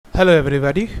Hello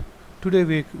everybody. Today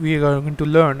we are going to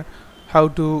learn how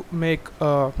to make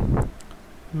a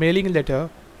mailing letter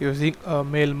using a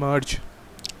mail merge.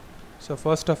 So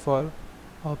first of all,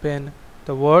 open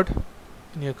the Word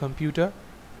in your computer.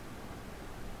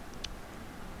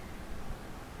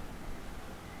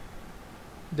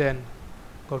 Then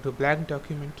go to blank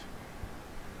document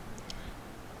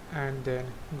and then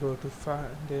go to file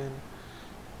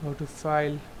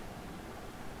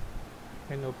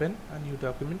and open a new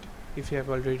document. If you have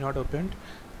already not opened,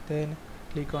 then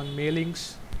click on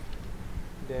mailings,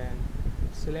 then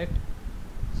select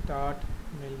start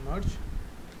mail merge.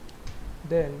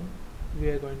 Then we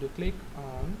are going to click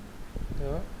on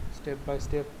the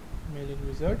step-by-step mail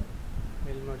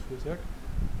merge wizard,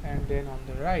 and then on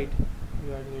the right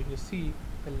you are going to see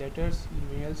the letters,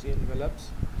 emails,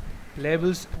 envelopes,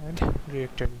 labels and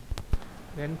directory.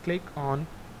 Then click on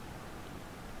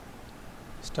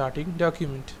starting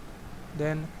document,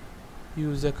 then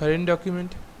use the current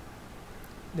document.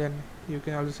 Then you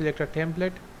can also select a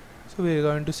template. So we are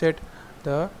going to set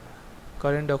the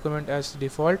current document as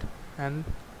default and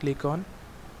click on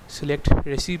select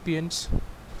recipients.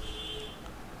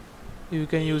 You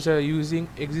can use using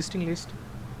existing list,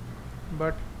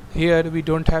 but here we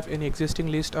don't have any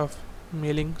existing list of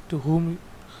mailing to whom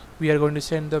we are going to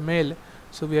send the mail.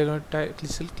 So we are going to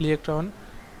click on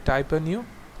type a new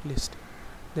list,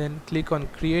 then click on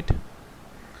create.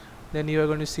 Then you are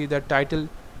going to see the title,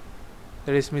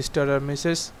 that is Mr. or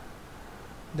Mrs.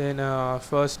 Then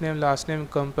first name, last name,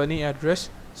 company, address.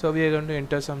 So we are going to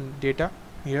enter some data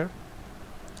here.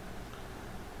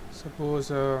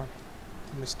 Suppose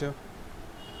Mr.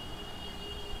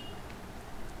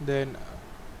 Then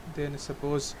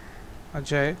suppose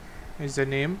Ajay is the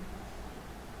name,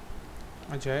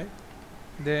 Ajay.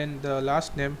 Then the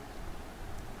last name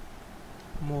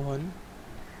Mohan,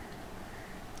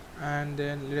 and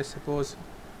then let's suppose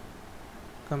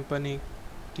company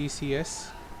TCS,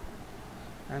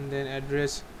 and then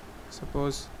address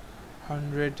suppose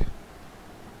 100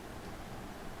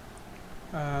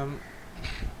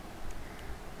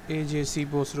 AJC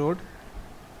Bose Road,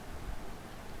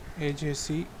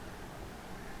 AJC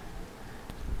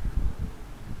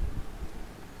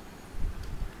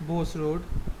Bose Road,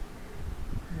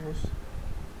 Bose.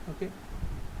 Okay,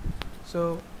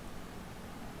 so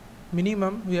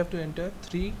minimum we have to enter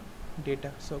 3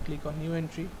 data. So click on new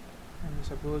entry and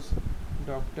suppose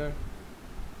doctor,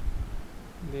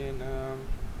 then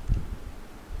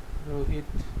Rohit,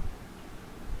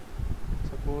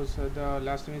 suppose the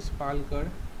last name is Palkar,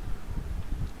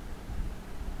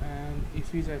 and if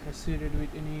he is associated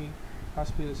with any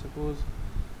hospital, suppose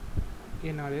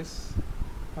NRS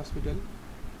hospital.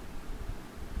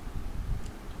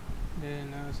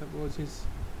 Then suppose his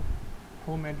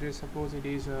home address, suppose it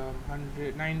is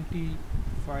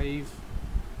 195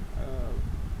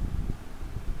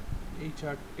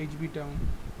 HB Town.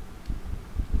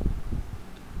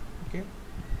 Okay,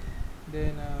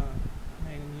 then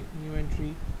new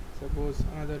entry, suppose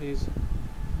another is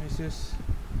Mrs.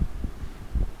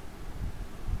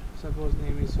 Suppose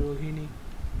name is Rohini.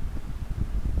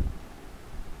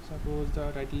 Suppose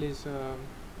the title is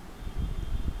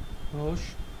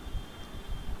Ghosh,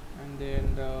 and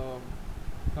then the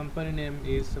company name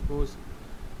is suppose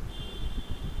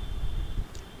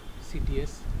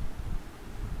CTS,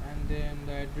 and then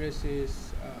the address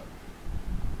is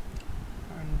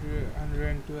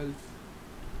 112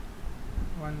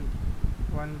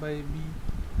 1 by B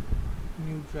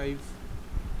New Drive.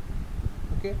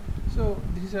 Okay, so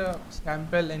this is a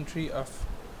sample entry of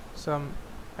some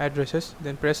addresses.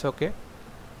 Then press OK.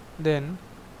 Then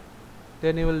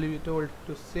you will be told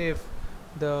to save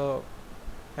the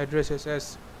addresses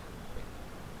as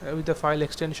with the file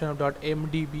extension of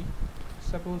 .mdb.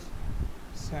 Suppose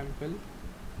sample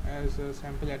as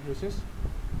sample addresses,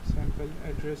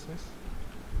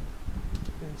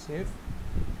 then save,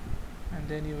 and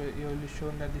then you will be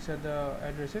shown that these are the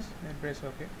addresses. Then press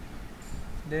OK.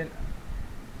 Then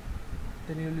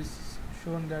you will be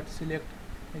shown that select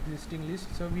existing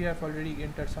list. So we have already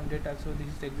entered some data, so this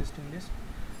is the existing list.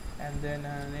 And then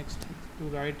next, to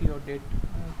write your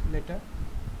letter.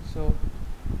 So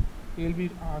you will be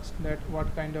asked that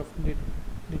what kind of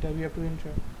data we have to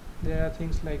enter. There are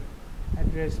things like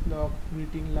address block,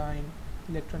 greeting line,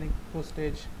 electronic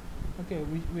postage, okay,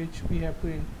 which we have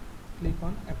to click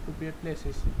on appropriate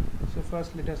places. So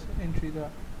first let us enter the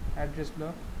address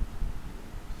block.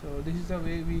 So this is the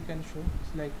way we can show.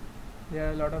 It's like there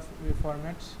are a lot of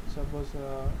formats. Suppose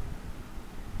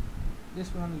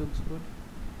this one looks good,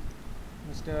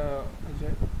 Mr.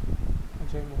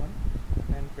 Ajay Mohan,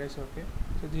 and press OK.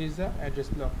 So this is the address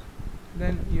block.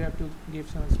 then you have to give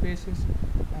some spaces,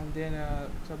 and then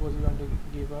suppose you want to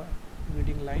give a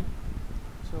greeting line.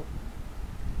 So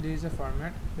this is a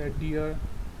format that dear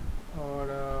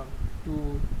or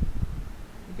to,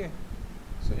 okay.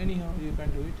 So anyhow you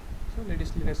can do it. So let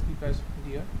us keep as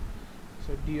dear.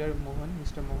 So dear Mohan,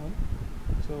 Mr. Mohan.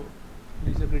 So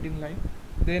this is a greeting line.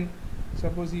 Then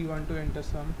suppose you want to enter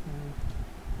some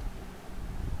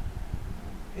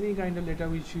any kind of letter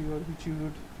which you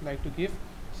would like to give.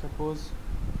 Suppose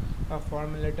a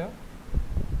formal letter,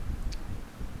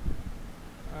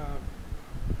 uh,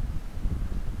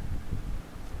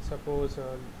 suppose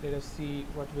let us see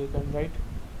what we can write.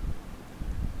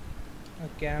 A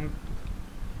camp,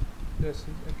 this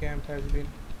a camp has been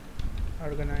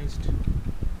organized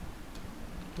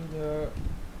to the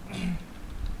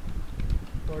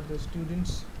for the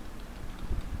students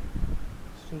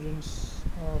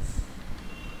of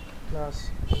class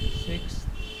 6th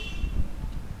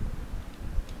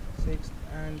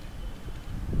and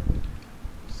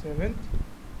 7th.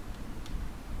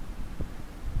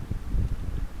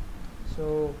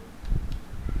 So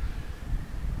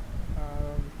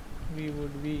we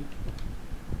would be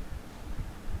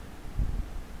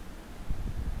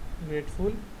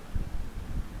grateful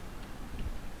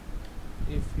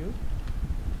if you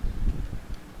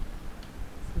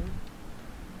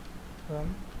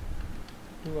come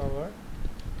to our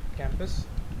campus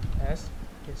as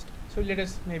guest. So let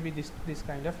us maybe this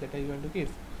kind of letter you want to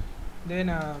give. Then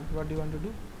what do you want to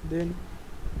do? Then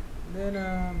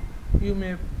you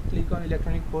may click on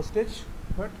electronic postage,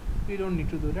 but we don't need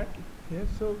to do that here.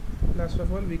 So last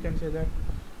of all we can say that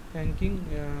thanking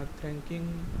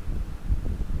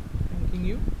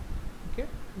you, okay,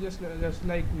 just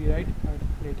like we write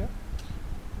later.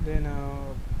 Then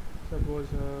suppose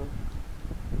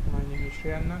my name is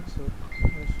Shreyanag, so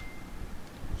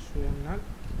Shreyanag,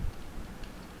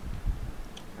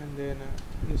 and then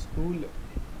the school,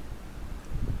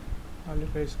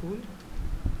 Alifai school,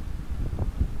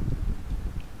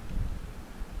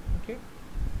 okay,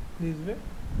 this way.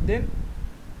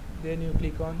 Then you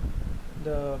click on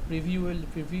the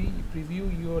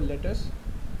preview your letters,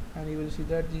 and you will see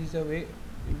that this is the way it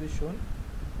will be shown,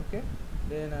 okay.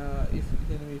 Then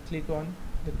then we click on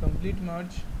the complete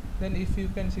merge. Then if you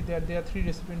can see that there are 3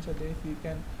 recipients are there, if you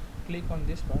can click on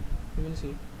this part, you will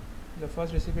see the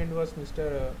first recipient was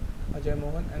Mr. Ajay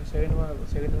Mohan, and second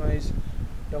one is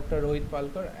Dr. Rohit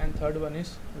Palkar, and third one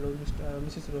is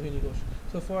Mrs. Rohini Ghosh.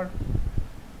 So for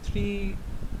 3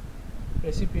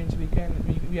 recipients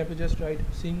we have to just write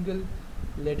single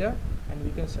letter, and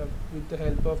we can with the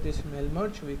help of this mail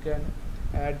merge we can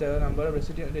add the number of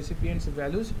recipients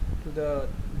values to the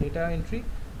data entry,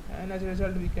 and as a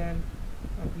result we can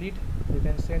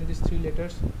send these 3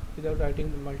 letters without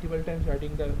writing multiple times,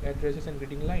 writing the addresses and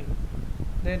greeting line.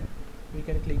 Then we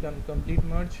can click on complete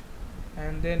merge,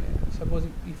 and then suppose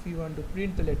if you want to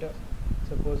print the letter,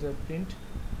 suppose a print.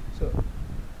 So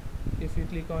if you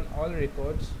click on all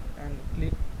records and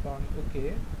click on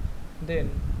OK, then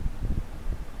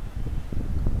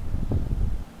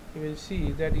you will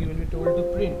see that you will be told to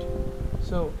print.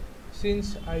 So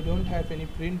since I don't have any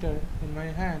printer in my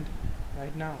hand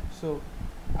right now, so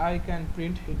I can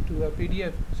print it to a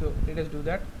PDF. So let us do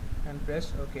that and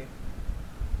press OK.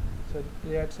 So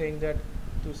they are saying that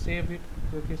to save it,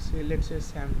 okay, say let's say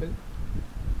sample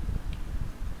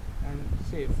and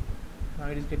save. Now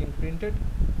it is getting printed,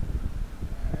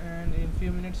 and in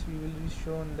few minutes we will be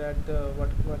shown that what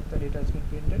the data has been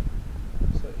printed.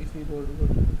 So if we go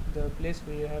to the place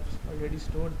where you have already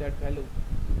stored that value,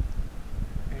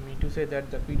 I mean to say that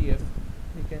the PDF,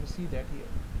 we can see that here.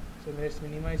 So let's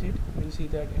minimize it. We'll see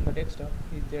that in the desktop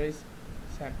there is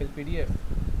sample PDF.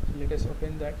 So let us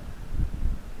open that.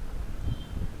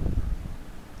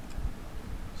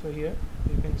 So here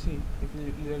you can see, if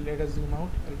you let us zoom out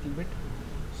a little bit,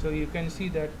 so you can see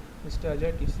that Mr.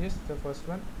 Ajay TCS, the first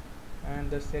one, and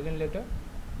the second letter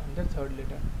and the third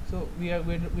letter. So we are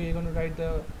going to write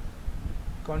the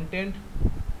content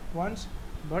once,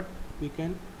 but we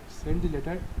can send the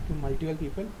letter to multiple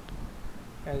people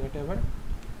at whatever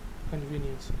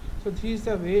convenience. So this is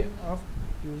the way of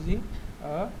using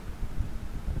a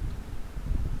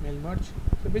mail merge.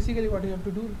 So basically what you have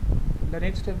to do, the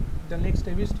next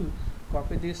step is to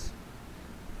copy this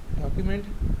document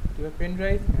to a pen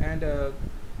drive and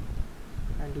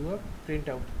do a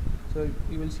printout. So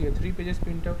you will see a 3 pages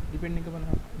printout depending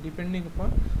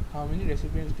upon how many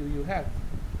recipients do you have.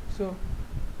 So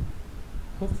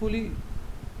hopefully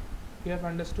you have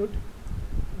understood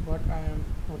what I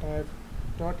have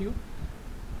taught you,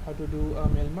 how to do a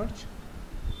mail merge.